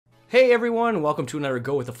Hey everyone, welcome to another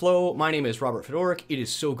Go with the Flow. My name is Robert Fedoruk. It is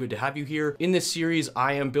so good to have you here. In this series,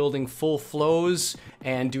 I am building full flows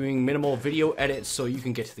and doing minimal video edits so you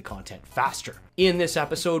can get to the content faster. In this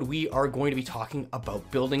episode, we are going to be talking about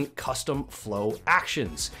building custom flow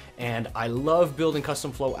actions. And I love building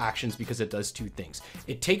custom flow actions because it does two things.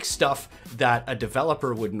 It takes stuff that a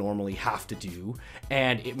developer would normally have to do,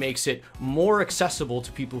 and it makes it more accessible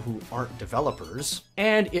to people who aren't developers,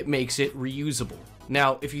 and it makes it reusable.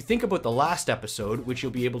 Now, if you think about the last episode, which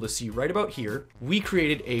you'll be able to see right about here, we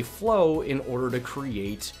created a flow in order to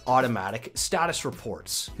create automatic status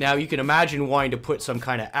reports. Now, you can imagine wanting to put some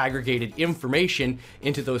kind of aggregated information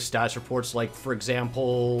into those status reports, like, for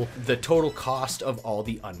example, the total cost of all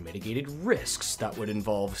the unmitigated risks. That would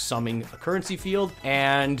involve summing a currency field.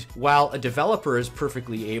 And while a developer is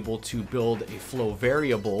perfectly able to build a flow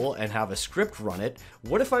variable and have a script run it,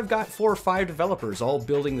 what if I've got 4 or 5 developers all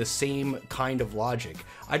building the same kind of logic?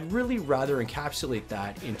 I'd really rather encapsulate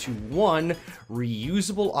that into one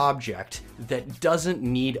reusable object that doesn't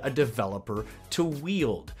need a developer to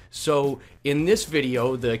wield. So in this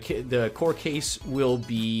video, the core case will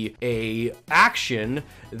be a action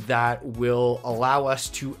that will allow us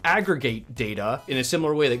to aggregate data in a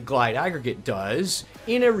similar way that Glide Aggregate does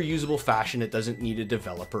in a reusable fashion that doesn't need a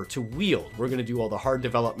developer to wield. We're going to do all the hard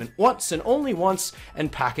development once and only once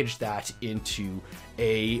and package that into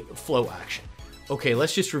a flow action. Okay,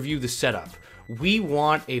 let's just review the setup. We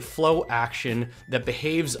want a flow action that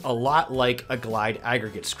behaves a lot like a Glide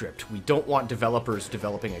Aggregate script. We don't want developers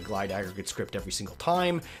developing a Glide Aggregate script every single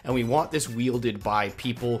time, and we want this wielded by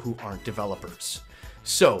people who aren't developers.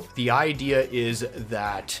 So the idea is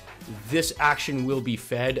that this action will be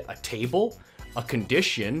fed a table, a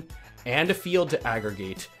condition, and a field to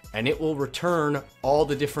aggregate, and it will return all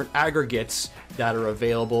the different aggregates that are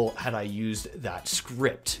available had I used that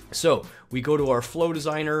script. So we go to our flow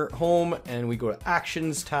designer home and we go to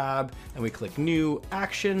actions tab and we click new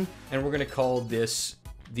action, and we're gonna call this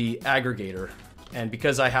the aggregator. And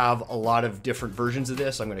because I have a lot of different versions of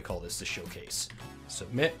this, I'm gonna call this the showcase.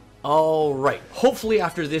 Submit. All right, hopefully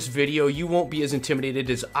after this video, you won't be as intimidated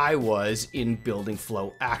as I was in building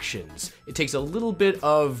flow actions. It takes a little bit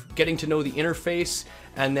of getting to know the interface,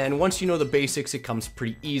 and then once you know the basics, it comes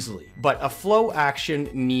pretty easily. But a flow action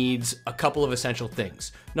needs a couple of essential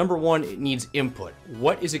things. Number one, it needs input.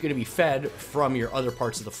 What is it going to be fed from your other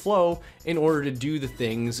parts of the flow in order to do the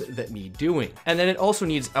things that need doing? And then it also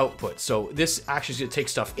needs output. So this action is going to take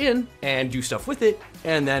stuff in and do stuff with it,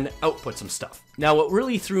 and then output some stuff. Now, what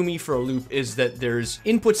really threw me for a loop is that there's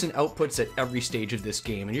inputs and outputs at every stage of this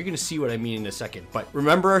game, and you're going to see what I mean in a second. But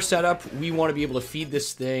remember our setup, we want to be able to feed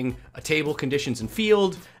this thing a table, conditions, and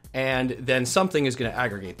field, and then something is going to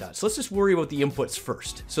aggregate that. So let's just worry about the inputs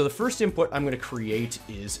first. So the first input I'm going to create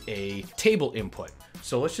is a table input.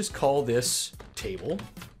 So let's just call this table.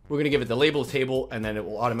 We're going to give it the label table, and then it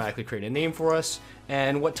will automatically create a name for us.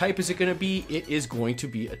 And what type is it going to be? It is going to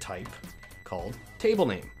be a type called table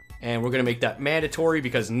name. And we're going to make that mandatory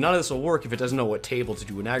because none of this will work if it doesn't know what table to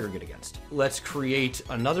do an aggregate against. Let's create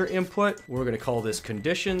another input. We're going to call this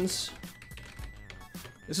conditions.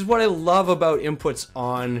 This is what I love about inputs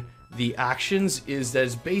on the actions, is that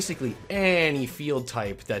it's basically any field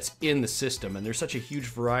type that's in the system, and there's such a huge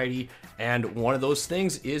variety, and one of those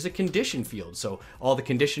things is a condition field. So all the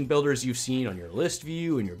condition builders you've seen on your list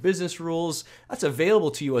view and your business rules, that's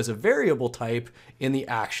available to you as a variable type in the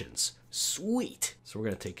actions. Sweet. So we're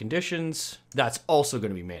going to take conditions. That's also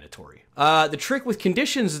going to be mandatory. The trick with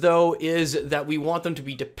conditions, though, is that we want them to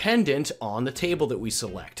be dependent on the table that we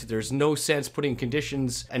select. There's no sense putting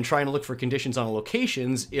conditions and trying to look for conditions on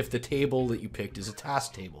locations if the table that you picked is a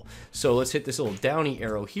task table. So let's hit this little downy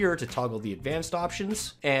arrow here to toggle the advanced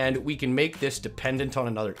options, and we can make this dependent on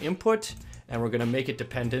another input, and we're going to make it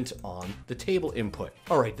dependent on the table input.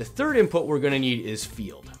 All right, the third input we're going to need is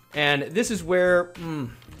field. And this is where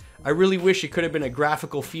I really wish it could have been a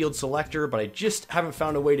graphical field selector, but I just haven't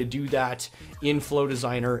found a way to do that in Flow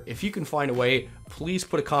Designer. If you can find a way, please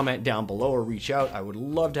put a comment down below or reach out. I would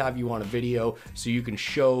love to have you on a video so you can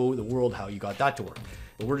show the world how you got that to work.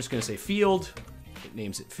 But we're just going to say field. It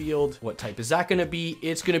names it field. What type is that going to be?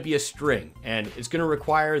 It's going to be a string, and it's going to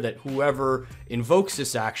require that whoever invokes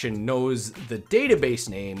this action knows the database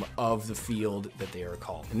name of the field that they are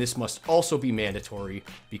called. And this must also be mandatory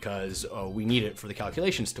because we need it for the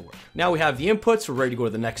calculations to work. Now we have the inputs, we're ready to go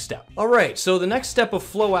to the next step. All right, so the next step of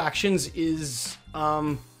flow actions is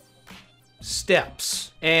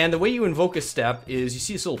steps. And the way you invoke a step is you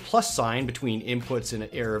see this little plus sign between inputs and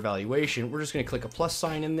error evaluation. We're just going to click a plus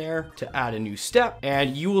sign in there to add a new step.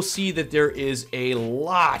 And you will see that there is a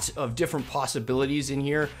lot of different possibilities in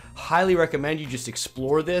here. Highly recommend you just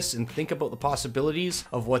explore this and think about the possibilities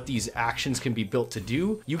of what these actions can be built to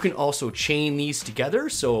do. You can also chain these together,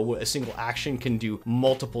 so a single action can do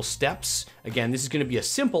multiple steps. Again, this is going to be a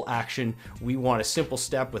simple action. We want a simple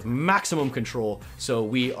step with maximum control, so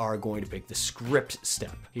we are going to pick the script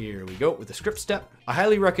step. Here we go with the script step. I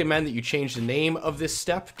highly recommend that you change the name of this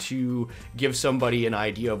step to give somebody an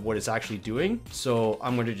idea of what it's actually doing. So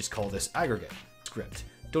I'm going to just call this aggregate script.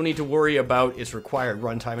 Don't need to worry about its required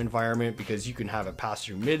runtime environment because you can have it pass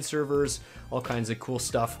through mid servers, all kinds of cool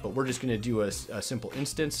stuff, but we're just going to do a simple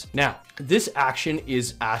instance. Now, this action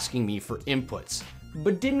is asking me for inputs.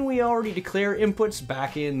 But didn't we already declare inputs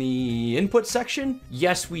back in the input section?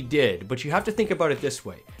 Yes, we did, but you have to think about it this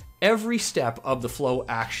way. Every step of the flow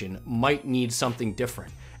action might need something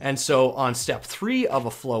different. And so on step 3 of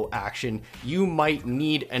a flow action, you might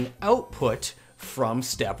need an output from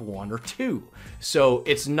step 1 or 2. So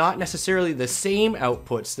it's not necessarily the same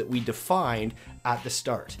outputs that we defined at the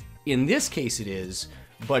start. In this case it is,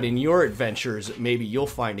 but in your adventures, maybe you'll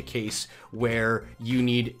find a case where you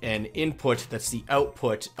need an input that's the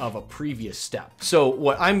output of a previous step. So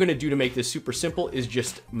what I'm going to do to make this super simple is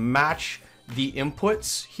just match the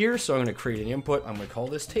inputs here. So I'm going to create an input. I'm going to call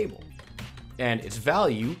this table. And its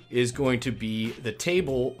value is going to be the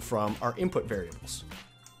table from our input variables.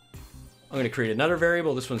 I'm going to create another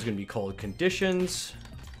variable. This one's going to be called conditions.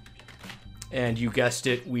 And you guessed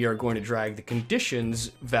it, we are going to drag the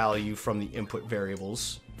conditions value from the input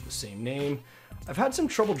variables, the same name. I've had some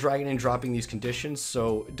trouble dragging and dropping these conditions,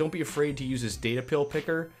 so don't be afraid to use this data pill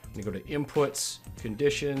picker. I'm going to go to inputs,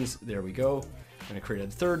 conditions, there we go. I'm going to create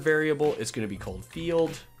a third variable. It's going to be called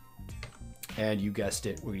field. And you guessed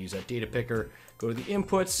it, we're going to use that data picker, go to the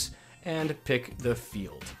inputs and pick the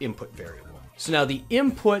field input variable. So now the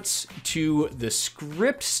inputs to the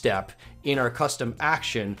script step in our custom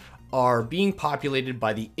action are being populated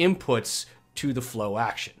by the inputs to the flow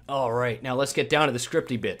action. All right, now let's get down to the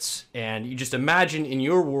scripty bits. And you just imagine in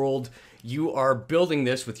your world, you are building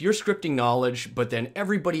this with your scripting knowledge, but then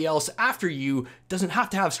everybody else after you doesn't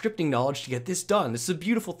have to have scripting knowledge to get this done. This is a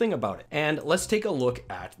beautiful thing about it. And let's take a look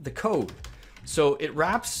at the code. So it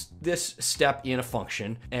wraps this step in a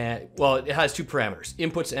function, and well, it has two parameters,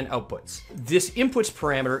 inputs and outputs. This inputs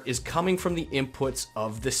parameter is coming from the inputs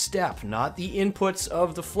of the step, not the inputs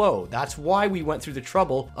of the flow. That's why we went through the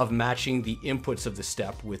trouble of matching the inputs of the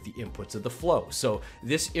step with the inputs of the flow. So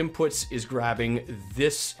this inputs is grabbing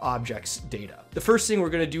this object's data. The first thing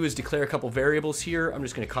we're going to do is declare a couple variables here. I'm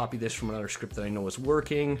just going to copy this from another script that I know is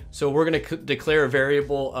working. So we're going to declare a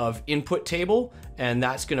variable of input table, and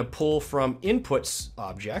that's going to pull from inputs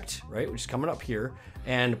object, right, which is coming up here,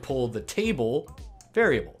 and pull the table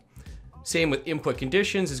variable. Same with input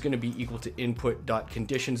conditions is going to be equal to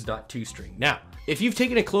input.conditions.toString. Now, if you've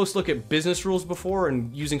taken a close look at business rules before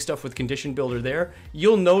and using stuff with condition builder there,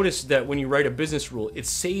 you'll notice that when you write a business rule, it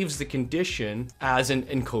saves the condition as an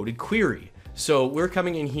encoded query. So we're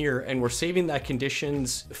coming in here and we're saving that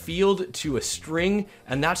conditions field to a string,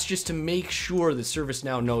 and that's just to make sure that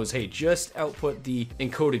ServiceNow knows, hey, just output the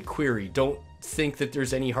encoded query. Don't think that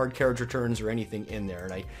there's any hard carriage returns or anything in there.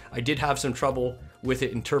 And I did have some trouble with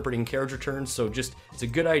it interpreting carriage returns, so just it's a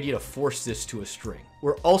good idea to force this to a string.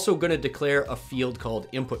 We're also going to declare a field called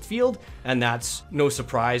input field, and that's no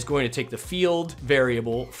surprise going to take the field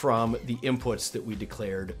variable from the inputs that we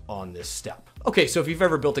declared on this step. Okay, so if you've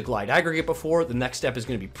ever built a Glide Aggregate before, the next step is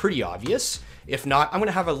going to be pretty obvious. If not, I'm going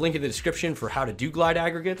to have a link in the description for how to do Glide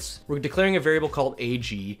Aggregates. We're declaring a variable called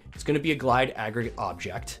AG. It's going to be a Glide Aggregate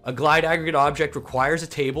object. A Glide Aggregate object requires a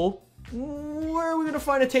table. Where are we going to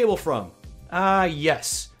find a table from?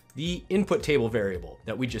 Yes, the input table variable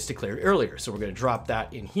that we just declared earlier. So we're going to drop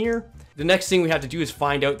that in here. The next thing we have to do is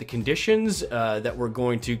find out the conditions that we're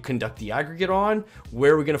going to conduct the aggregate on.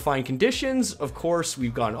 Where are we going to find conditions? Of course,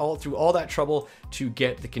 we've gone through all that trouble to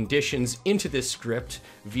get the conditions into this script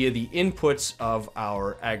via the inputs of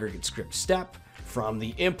our aggregate script step from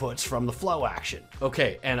the inputs from the flow action.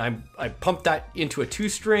 Okay, and I pumped that into a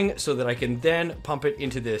toString so that I can then pump it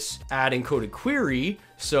into this add encoded query,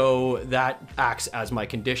 so that acts as my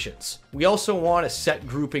conditions. We also want to set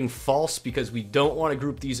grouping false because we don't want to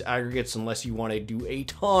group these aggregates unless you want to do a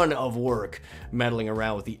ton of work meddling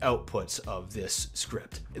around with the outputs of this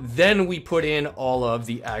script. Then we put in all of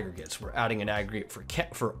the aggregates. We're adding an aggregate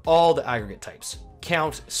for all the aggregate types.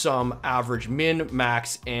 count, sum, average, min,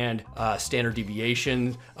 max, and standard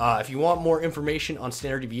deviation. If you want more information on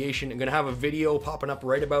standard deviation, I'm gonna have a video popping up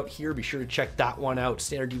right about here. Be sure to check that one out.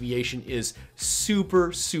 Standard deviation is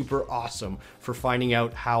super, super awesome for finding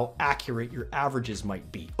out how accurate your averages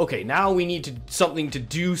might be. Okay, now we need something to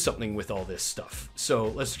do something with all this stuff. So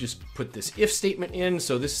let's just put this if statement in.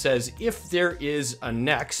 So this says if there is a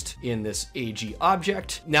next in this AG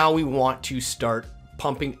object, now we want to start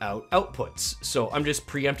pumping out outputs. So I'm just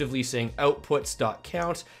preemptively saying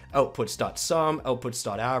outputs.count, outputs.sum,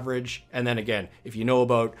 outputs.average. And then again, if you know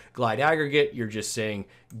about Glide Aggregate, you're just saying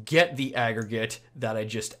get the aggregate that I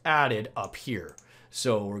just added up here.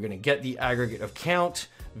 So we're gonna get the aggregate of count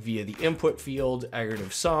via the input field, aggregate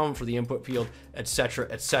of sum for the input field, etc.,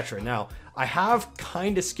 etc. Now, I have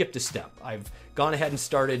kind of skipped a step. I've gone ahead and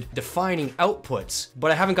started defining outputs, but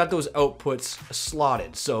I haven't got those outputs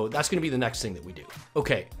slotted. So that's gonna be the next thing that we do.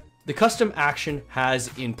 Okay. The custom action has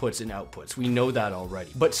inputs and outputs. We know that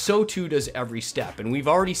already, but so too does every step. And we've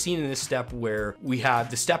already seen in this step where the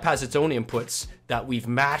step has its own inputs that we've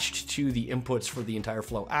matched to the inputs for the entire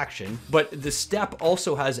flow action, but the step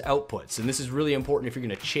also has outputs. And this is really important if you're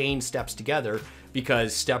gonna chain steps together,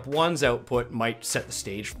 because step one's output might set the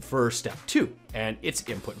stage for step two and its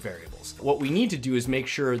input variables. What we need to do is make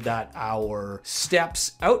sure that our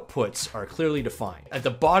steps outputs are clearly defined. At the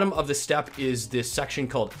bottom of the step is this section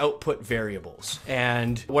called output variables.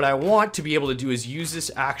 And what I want to be able to do is use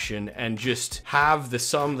this action and just have the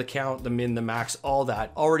sum, the count, the min, the max, all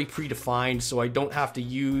that already predefined, so I don't have to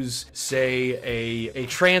use, say, a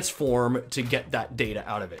transform to get that data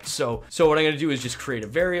out of it. So what I'm gonna do is just create a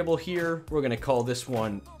variable here. We're gonna call this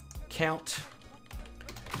one count.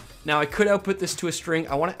 Now I could output this to a string.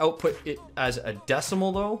 I want to output it as a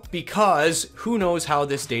decimal though, because who knows how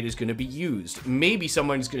this data is going to be used. Maybe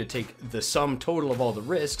someone's going to take the sum total of all the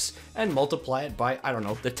risks and multiply it by, I don't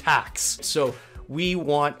know, the tax. So we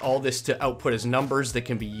want all this to output as numbers that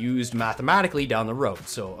can be used mathematically down the road.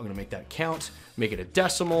 So I'm going to make that count, make it a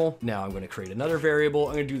decimal. Now I'm going to create another variable.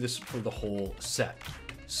 I'm going to do this for the whole set.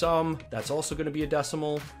 Sum, that's also going to be a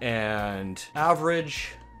decimal, and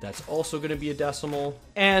average, that's also going to be a decimal,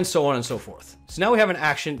 and so on and so forth. So now we have an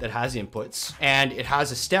action that has inputs, and it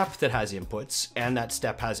has a step that has inputs, and that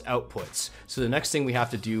step has outputs. So the next thing we have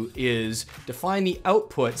to do is define the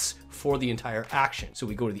outputs for the entire action. So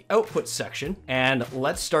we go to the output section, and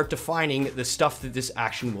let's start defining the stuff that this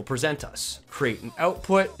action will present us. Create an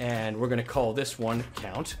output, and we're going to call this one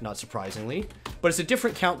count, not surprisingly, but it's a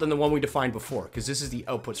different count than the one we defined before, because this is the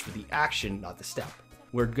outputs for the action, not the step.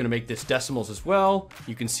 We're going to make this decimals as well.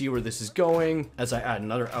 You can see where this is going as I add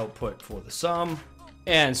another output for the sum,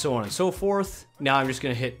 and so on and so forth. Now I'm just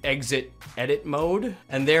going to hit exit edit mode,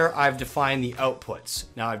 and there I've defined the outputs.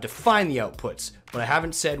 Now I've defined the outputs, but I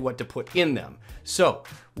haven't said what to put in them. So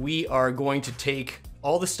we are going to take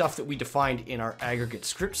all the stuff that we defined in our aggregate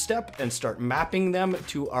script step and start mapping them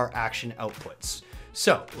to our action outputs.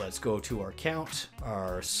 So let's go to our count,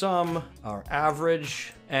 our sum, our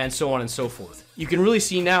average, and so on and so forth. You can really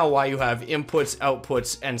see now why you have inputs,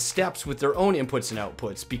 outputs, and steps with their own inputs and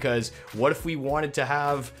outputs, because what if we wanted to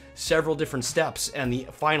have several different steps and the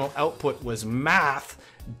final output was math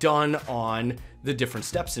done on the different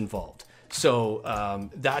steps involved? So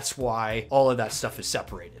that's why all of that stuff is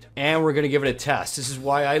separated. And we're gonna give it a test. This is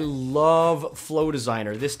why I love Flow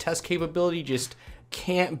Designer. This test capability just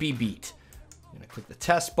can't be beat. I'm gonna click the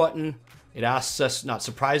test button. It asks us, not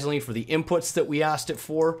surprisingly, for the inputs that we asked it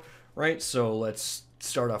for, right? So let's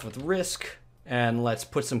start off with risk, and let's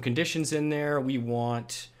put some conditions in there. We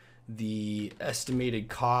want the estimated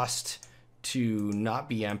cost to not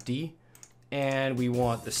be empty, and we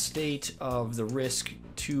want the state of the risk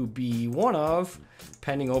to be one of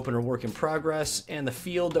pending, open, or work in progress, and the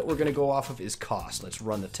field that we're gonna go off of is cost. Let's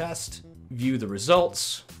run the test, view the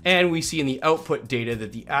results, and we see in the output data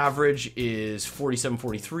that the average is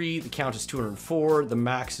 4743, the count is 204, the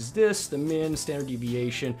max is this, the min, standard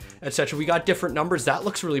deviation, etc. We got different numbers. That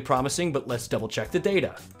looks really promising, but let's double check the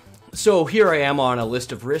data. So here I am on a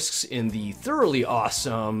list of risks in the thoroughly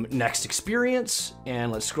awesome next experience,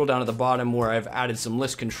 and let's scroll down to the bottom where I've added some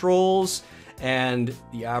list controls, and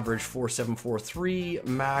the average 4743,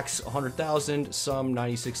 max 100,000, sum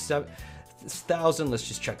 96,000. Let's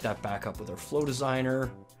just check that back up with our Flow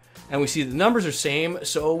Designer, and we see the numbers are same,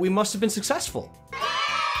 so we must have been successful.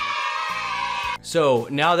 So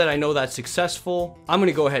now that I know that's successful, I'm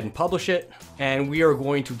gonna go ahead and publish it, and we are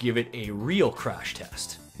going to give it a real crash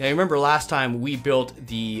test. Now, remember last time we built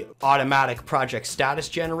the automatic project status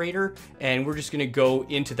generator, and we're just gonna go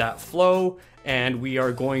into that flow and we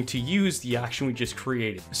are going to use the action we just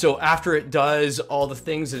created. So after it does all the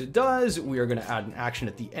things that it does, we are going to add an action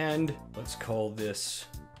at the end. Let's call this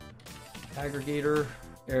aggregator.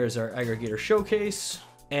 There's our aggregator showcase.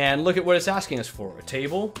 And look at what it's asking us for. A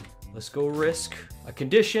table. Let's go risk.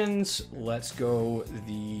 Conditions. Let's go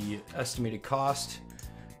the estimated cost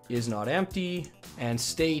is not empty. And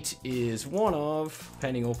state is one of,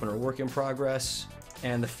 pending open or work in progress.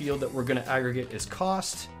 And the field that we're going to aggregate is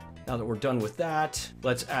cost. Now that we're done with that,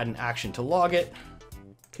 let's add an action to log it.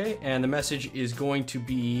 Okay, and the message is going to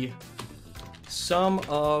be sum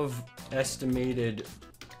of estimated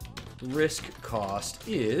risk cost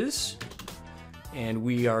is, and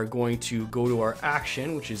we are going to go to our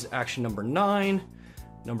action, which is action number 9.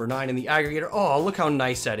 Number 9 in the aggregator. Oh, look how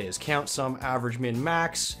nice that is. Count sum, average, min,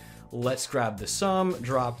 max. Let's grab the sum,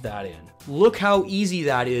 drop that in. Look how easy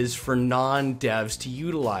that is for non-devs to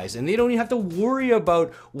utilize, and they don't even have to worry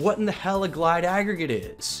about what in the hell a Glide Aggregate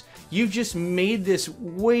is. You've just made this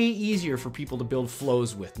way easier for people to build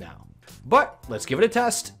flows with now. But let's give it a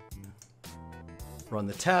test. Run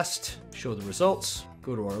the test, show the results,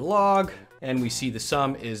 go to our log, and we see the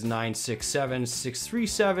sum is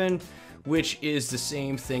 967,637, which is the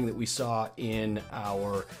same thing that we saw in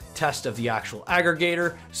our test of the actual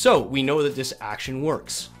aggregator. So we know that this action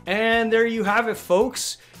works. And there you have it,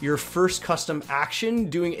 folks. Your first custom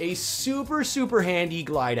action doing a super, super handy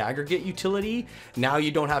Glide Aggregate utility. Now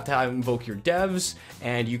you don't have to invoke your devs,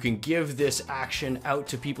 and you can give this action out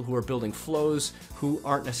to people who are building flows who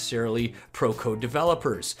aren't necessarily pro code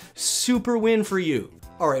developers. Super win for you.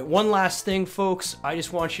 All right, one last thing, folks. I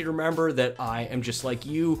just want you to remember that I am just like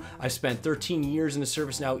you. I spent 13 years in the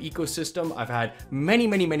ServiceNow ecosystem. I've had many,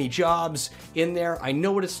 many, many jobs in there. I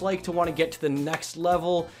know what it's like to want to get to the next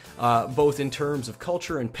level, both in terms of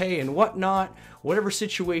culture and pay and whatnot. Whatever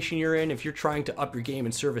situation you're in, if you're trying to up your game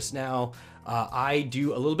in ServiceNow, I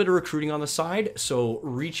do a little bit of recruiting on the side. So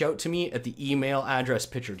reach out to me at the email address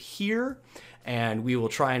pictured here, and we will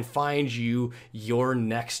try and find you your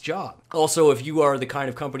next job. Also, if you are the kind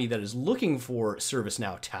of company that is looking for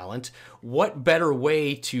ServiceNow talent, what better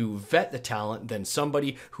way to vet the talent than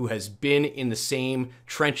somebody who has been in the same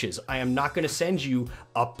trenches? I am not going to send you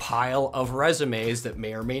a pile of resumes that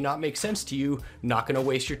may or may not make sense to you. Not going to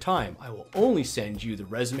waste your time. I will only send you the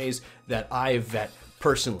resumes that I vet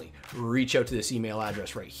personally. Reach out to this email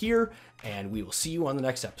address right here, and we will see you on the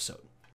next episode.